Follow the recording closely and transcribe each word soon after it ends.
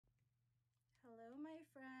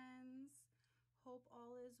Hope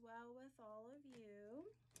all is well with all of you.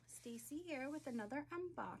 Stacy here with another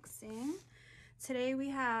unboxing. Today we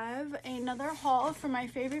have another haul from my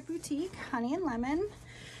favorite boutique, Honey and Lemon.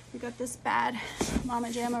 We got this bad Mama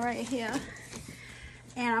Jamma right here.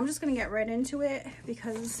 And I'm just gonna get right into it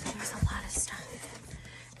because there's a lot of stuff.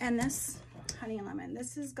 And this Honey and Lemon,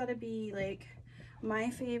 this is gonna be like my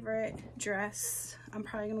favorite dress. I'm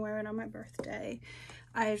probably gonna wear it on my birthday.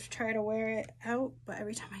 I've tried to wear it out, but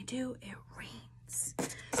every time I do, it rains.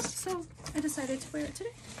 So I decided to wear it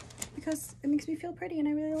today because it makes me feel pretty and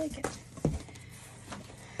I really like it.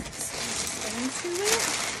 So let's get into it.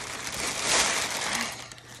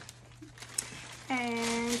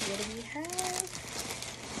 And what do we have?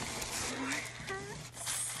 More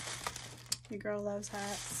hats. Your girl loves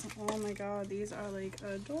hats. Oh my god, these are like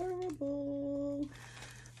adorable.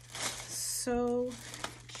 So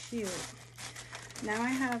cute. Now I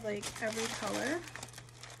have like every color.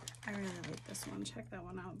 I really like this one. Check that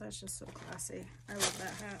one out. That's just so classy. I love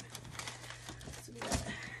that hat. So we got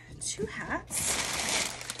 2 hats.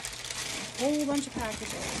 A whole bunch of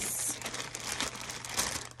packages.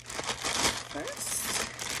 First,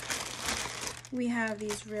 we have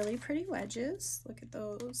these really pretty wedges. Look at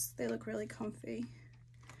those. They look really comfy.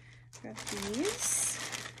 Got these.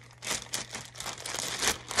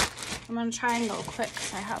 I'm going to try and go quick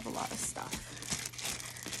because I have a lot of stuff.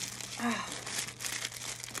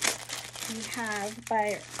 We have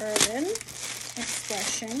by Urban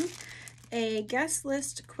Expression a guest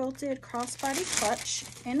list quilted crossbody clutch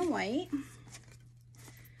in white,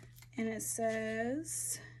 and it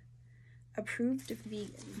says approved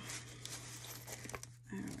vegan.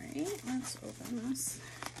 All right, let's open this.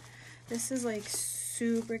 This is like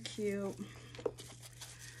super cute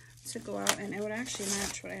to go out, and it would actually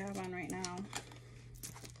match what I have on right now.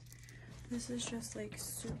 This is just like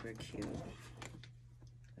super cute.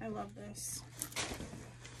 I love this.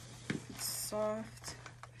 It's soft.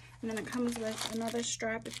 And then it comes with another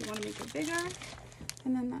strap if you want to make it bigger.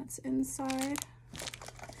 And then that's inside.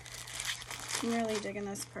 I'm really digging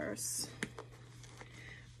this purse.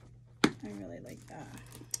 I really like that.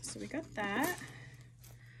 So we got that.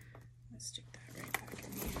 Let's stick that right back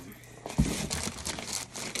in here.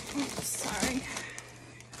 Oh, sorry.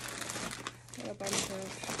 Got a bunch of,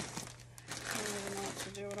 I don't even know what to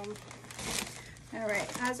do with them. All right,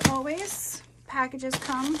 as always, packages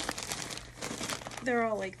come. They're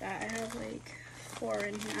all like that. I have like 4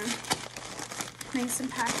 in here. Nice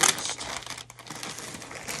and packaged.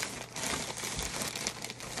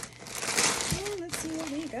 Oh, let's see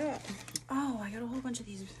what we got. Oh, I got a whole bunch of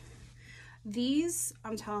these. These,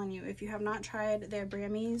 I'm telling you, if you have not tried their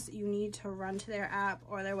Brammies, you need to run to their app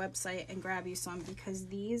or their website and grab you some because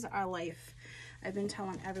these are life. I've been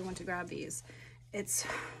telling everyone to grab these.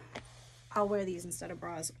 I'll wear these instead of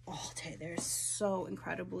bras all day. They're so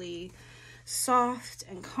incredibly soft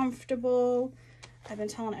and comfortable. I've been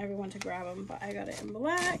telling everyone to grab them, but I got it in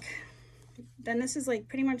black. Then this is like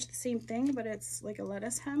pretty much the same thing, but it's like a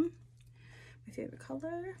lettuce hem. My favorite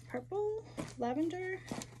color, purple, lavender.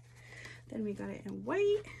 Then we got it in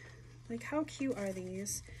white. Like, how cute are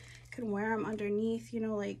these? You can wear them underneath, you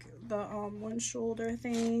know, like the one shoulder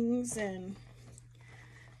things, and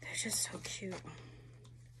they're just so cute.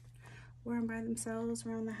 Wear them by themselves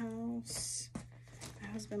around the house. My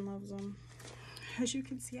husband loves them. As you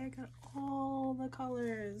can see, I got all the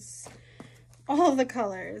colors. All the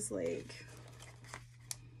colors. Like,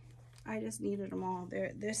 I just needed them all.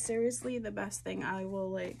 They're seriously the best thing. I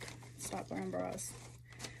will like stop wearing bras.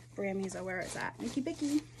 Brammies are where it's at. Mickey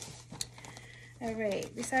Bicky. All right.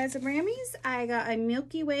 Besides the Brammies, I got a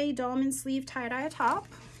Milky Way dolman sleeve tie-dye top.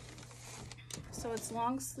 So it's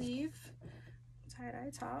long sleeve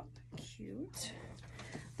tie-dye top. Cute.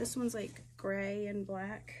 This one's like gray and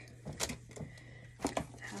black. Got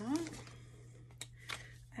that.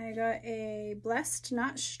 I got a Blessed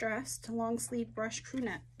Not Stressed long sleeve brush crew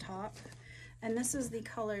neck top, and this is the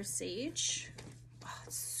color Sage. Oh,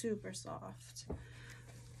 it's super soft,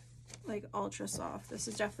 like ultra soft. This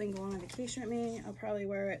is definitely going on vacation with me. I'll probably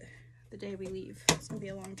wear it the day we leave. It's gonna be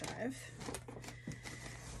a long drive.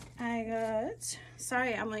 I got,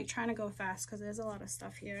 sorry, I'm like trying to go fast because there's a lot of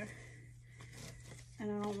stuff here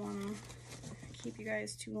and I don't want to keep you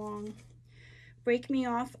guys too long. Break Me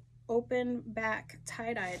Off open back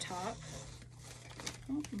tie-dye top.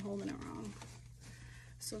 Oh, I'm holding it wrong.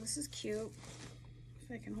 So this is cute.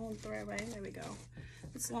 If I can hold it the right way, there we go.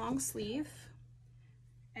 It's long sleeve,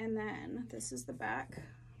 and then this is the back.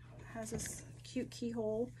 It has this cute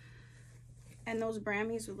keyhole. And those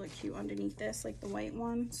Brammies would look cute underneath this, like the white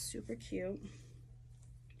one. Super cute.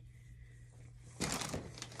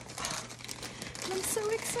 I'm so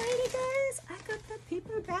excited, guys. I got the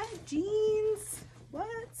paperback jeans.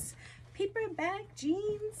 What? Paperback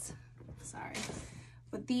jeans? Sorry.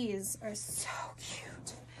 But these are so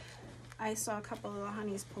cute. I saw a couple of the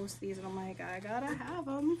honeys post these and I'm like, I gotta have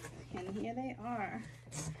them. And here they are.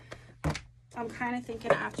 I'm kind of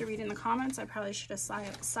thinking after reading the comments, I probably should have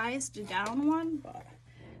sized down one, but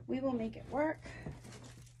we will make it work.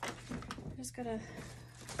 I'm just gonna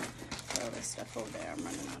throw this stuff over there. I'm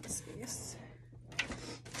running out of space.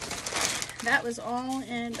 That was all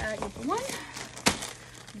in bag number 1.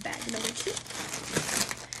 Bag number 2.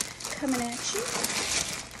 Coming at you.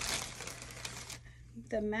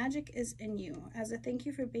 The magic is in you. As a thank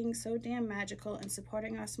you for being so damn magical and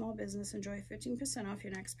supporting our small business, enjoy 15% off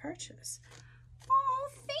your next purchase. Oh,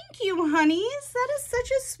 thank you, honeys. That is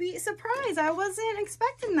such a sweet surprise. I wasn't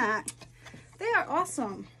expecting that. They are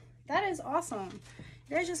awesome. That is awesome.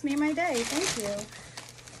 You guys just made my day. Thank you.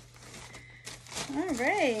 All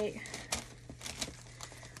right.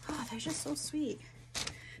 Oh, they're just so sweet.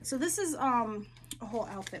 So this is a whole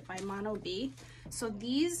outfit by Mono B. So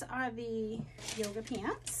these are the yoga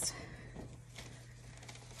pants.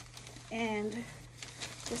 And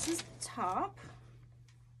this is the top.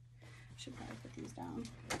 Should probably put these down.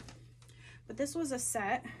 But this was a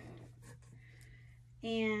set.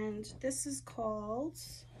 And this is called,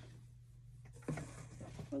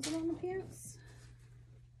 was it on the pants?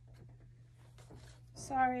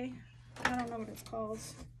 Sorry, I don't know what it's called.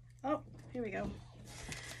 Oh, here we go.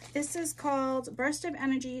 This is called Burst of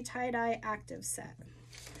Energy Tie-Dye Active Set,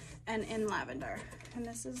 and in lavender. And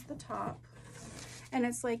this is the top, and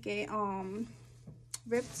it's like a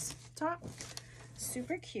ripped top,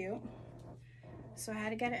 super cute. So I had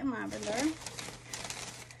to get it in lavender,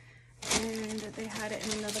 and they had it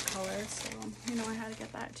in another color, so you know I had to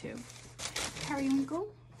get that too. Periwinkle.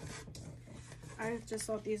 I just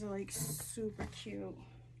thought these are like super cute.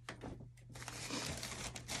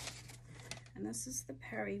 And this is the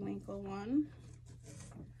periwinkle one.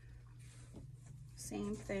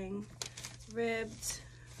 Same thing, ribbed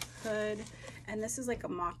hood, and this is like a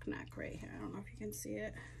mock neck right here. I don't know if you can see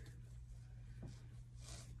it.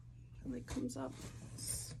 It like comes up.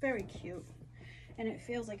 It's very cute, and it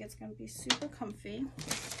feels like it's gonna be super comfy.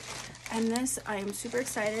 And this, I am super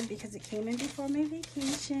excited because it came in before my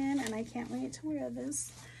vacation, and I can't wait to wear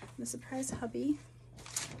this. The surprise hubby.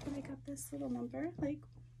 But I got this little number, like,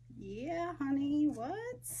 yeah, honey,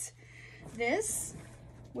 what? This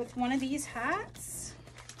with one of these hats.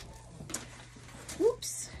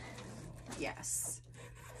 Oops. Yes.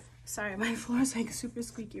 Sorry, my floor is like super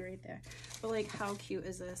squeaky right there. But like, how cute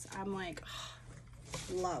is this? I'm like, oh,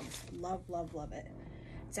 love it.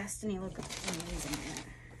 Destiny looked amazing in it.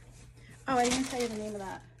 Oh, I didn't tell you the name of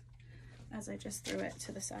that, as I just threw it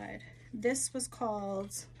to the side. This was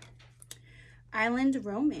called Island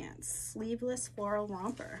Romance Sleeveless Floral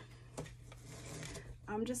Romper.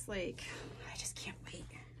 I'm just like, I just can't wait.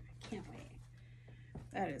 I can't wait.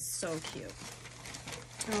 That is so cute.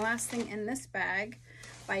 And the last thing in this bag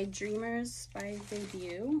by Dreamers by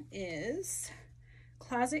Debut is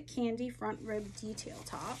Closet Candy Front Rib Detail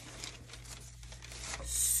Top.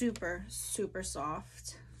 Super, super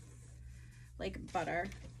soft. Like butter.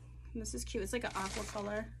 And this is cute. It's like an aqua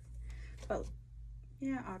color. But,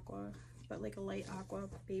 yeah, aqua. But like a light aqua,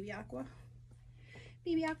 baby aqua.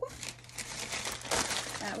 Baby aqua.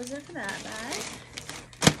 That was it for that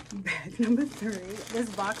bag. Bag number 3. This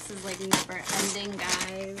box is like never ending,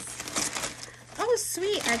 guys. Oh,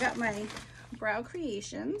 sweet. I got my Brow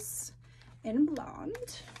Creations in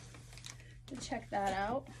blonde. To check that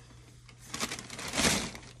out.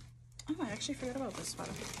 Oh, I actually forgot about this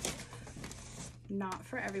sweater. Not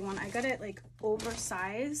for everyone. I got it like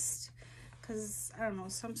oversized. Because, I don't know,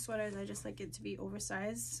 some sweaters, I just like it to be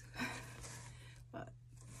oversized. But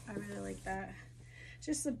I really like that.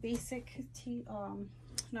 Just a basic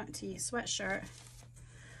sweatshirt.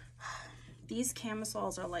 These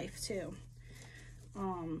camisoles are life, too.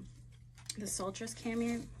 The Sultress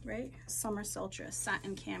cami, right? Summer Sultress,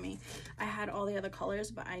 satin cami. I had all the other colors,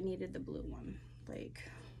 but I needed the blue one. Like,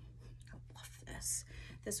 I love this.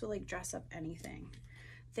 This will, like, dress up anything.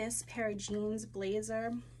 This pair of jeans,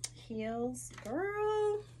 blazer, heels,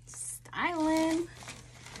 girl, styling.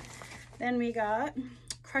 Then we got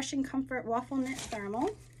Crushing Comfort Waffle Knit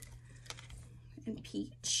Thermal in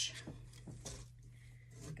peach.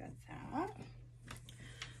 Got that.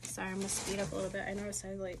 Sorry, I'm gonna speed up a little bit. I noticed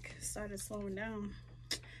I like started slowing down.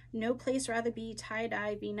 No Place Rather Be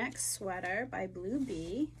Tie-Dye V-Neck Sweater by Blue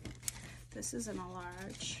Bee. This is in a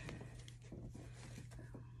large.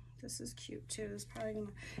 This is cute too. It's probably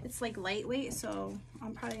gonna, it's like lightweight, so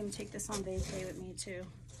I'm probably gonna take this on vacay with me too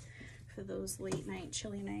for those late night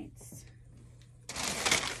chilly nights.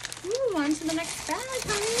 Ooh, on to the next bag,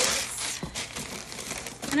 guys.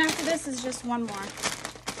 And after this is just one more.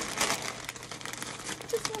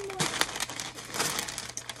 Just one more.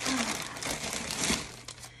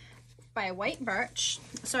 By White Birch.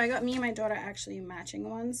 So I got me and my daughter actually matching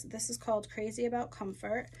ones. This is called Crazy About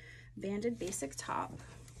Comfort Banded Basic Top.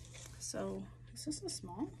 So is this a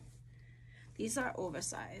small? These are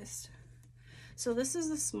oversized. So this is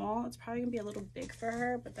the small. It's probably gonna be a little big for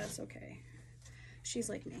her, but that's okay. She's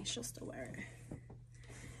like me, she'll still wear it.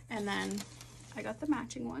 And then I got the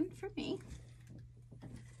matching one for me.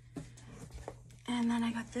 And then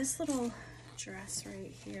I got this little dress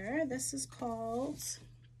right here. This is called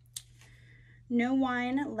No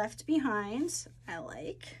Wine Left Behind. I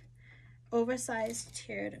like. Oversized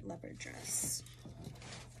tiered leopard dress.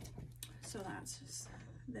 So that's just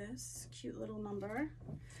this cute little number.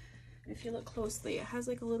 If you look closely, it has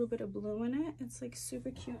like a little bit of blue in it. It's like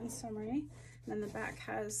super cute and summery. And then the back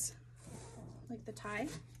has like the tie.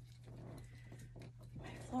 My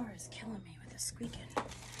floor is killing me with the squeaking.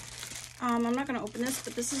 I'm not gonna open this,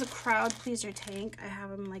 but this is a Crowd Pleaser tank. I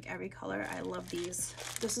have them like every color. I love these.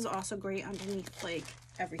 This is also great underneath like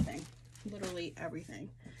everything, literally everything.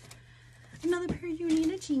 Another pair of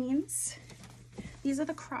Unina jeans. These are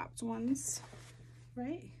the cropped ones,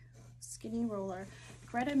 right? Skinny roller,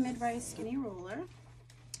 Greta mid-rise skinny roller.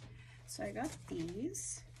 So I got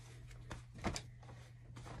these.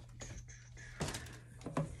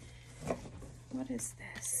 What is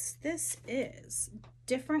this? This is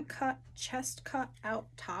different cut, chest cut out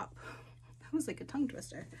top. That was like a tongue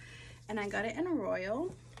twister. And I got it in a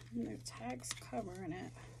royal, and their tags covering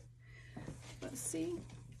it. Let's see.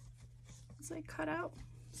 It's like cut out,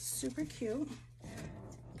 super cute.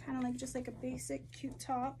 Kind of like just like a basic cute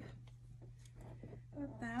top.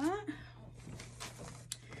 Got that.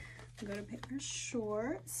 I'm gonna pick her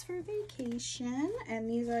shorts for vacation, and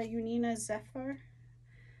these are Unina Zephyr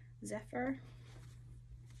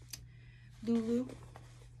Lulu.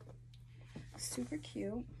 Super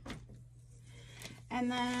cute.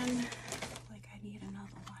 And then, like, I need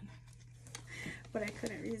another one, but I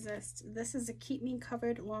couldn't resist. This is a Keep Me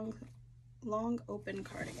Covered long open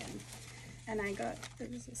cardigan, and I got,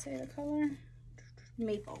 does it say the color?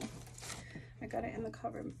 Maple. I got it in the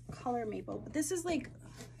color maple, but this is like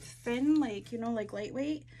thin, like, you know, like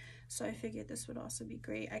lightweight, so I figured this would also be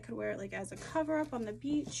great. I could wear it like as a cover up on the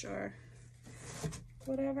beach or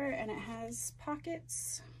whatever, and it has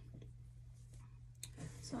pockets,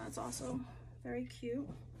 so that's also very cute.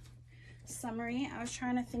 Summery. I was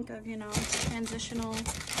trying to think of, you know, transitional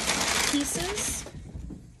pieces.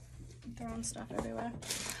 Throwing stuff everywhere.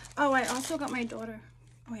 Oh, I also got my daughter,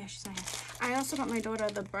 oh yeah, she's not here. I also got my daughter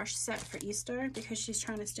the brush set for Easter because she's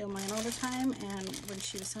trying to steal mine all the time, and when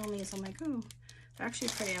she was telling me, so I'm like, oh, they're actually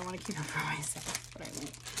pretty. I want to keep them for myself, but I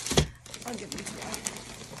won't. I'll give them to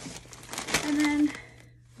her. And then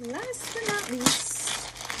last but not least,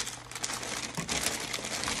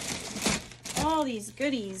 all these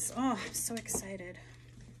goodies. Oh, I'm so excited.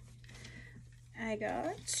 I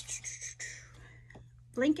got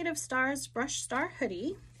Blanket of Stars Brush Star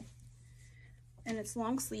Hoodie, and it's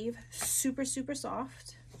long sleeve, super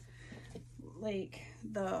soft. Like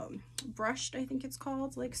the brushed, I think it's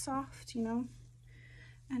called, like soft, you know.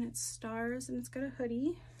 And it's stars, and it's got a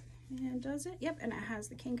hoodie, and does it? Yep, and it has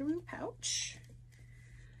the kangaroo pouch.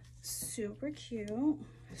 Super cute,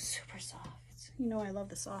 super soft. You know I love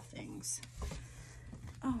the soft things.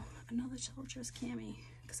 Oh, another Childress cami,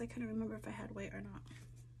 because I couldn't remember if I had white or not.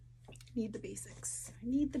 Need the basics. I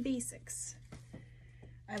need the basics.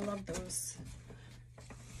 I love those.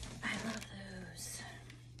 I love those.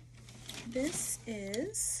 This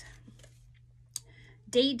is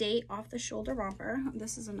Day Date Off the Shoulder Romper.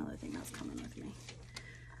 This is another thing that's coming with me.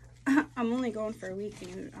 I'm only going for a week,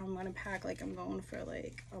 and I'm gonna pack like I'm going for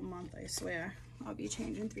like a month, I swear. I'll be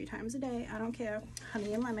changing 3 times a day. I don't care.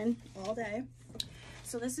 Honey and lemon all day.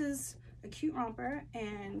 So this is a cute romper,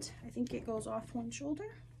 and I think it goes off one shoulder.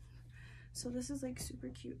 So this is like super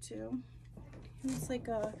cute too. And it's like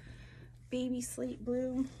a baby slate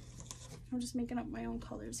blue. I'm just making up my own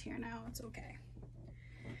colors here now. It's okay.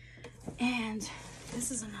 And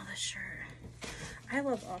this is another shirt. I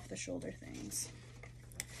love off the shoulder things.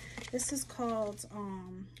 This is called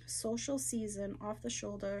Social Season Off the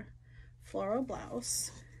Shoulder Floral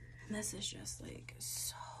Blouse. And this is just like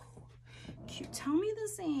so cute. Tell me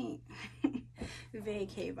this ain't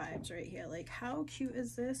vacay vibes right here. Like, how cute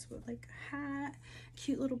is this with like a hat,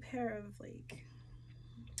 cute little pair of like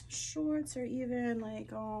shorts, or even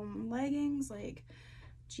like leggings, like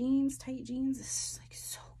jeans, tight jeans. This is like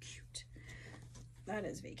so cute. That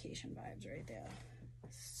is vacation vibes right there.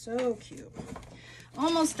 So cute.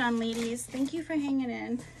 Almost done, ladies. Thank you for hanging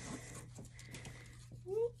in.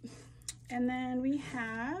 And then we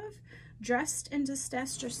have dressed and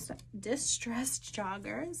distressed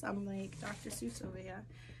joggers. I'm like Dr. Seuss over here.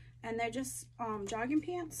 And they're just jogging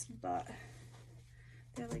pants, but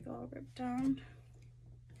they're like all ripped down.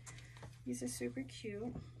 These are super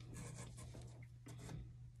cute.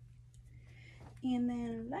 And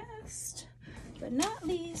then last but not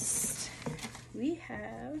least, we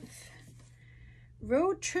have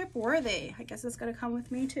road trip worthy. I guess it's gonna come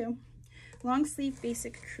with me too. Long sleeve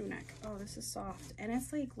basic crew neck. Oh, this is soft and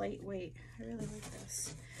it's like lightweight. I really like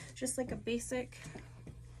this. Just like a basic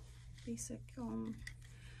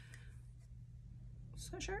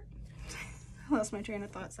sweatshirt. I lost my train of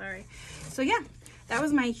thought, sorry. So yeah, that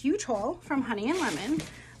was my huge haul from Honey and Lemon.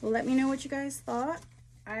 Let me know what you guys thought.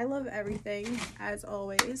 I love everything, as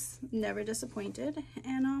always, never disappointed.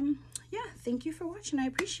 And yeah, thank you for watching. I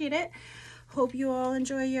appreciate it. Hope you all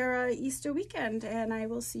enjoy your Easter weekend, and I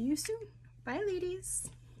will see you soon. Bye, ladies.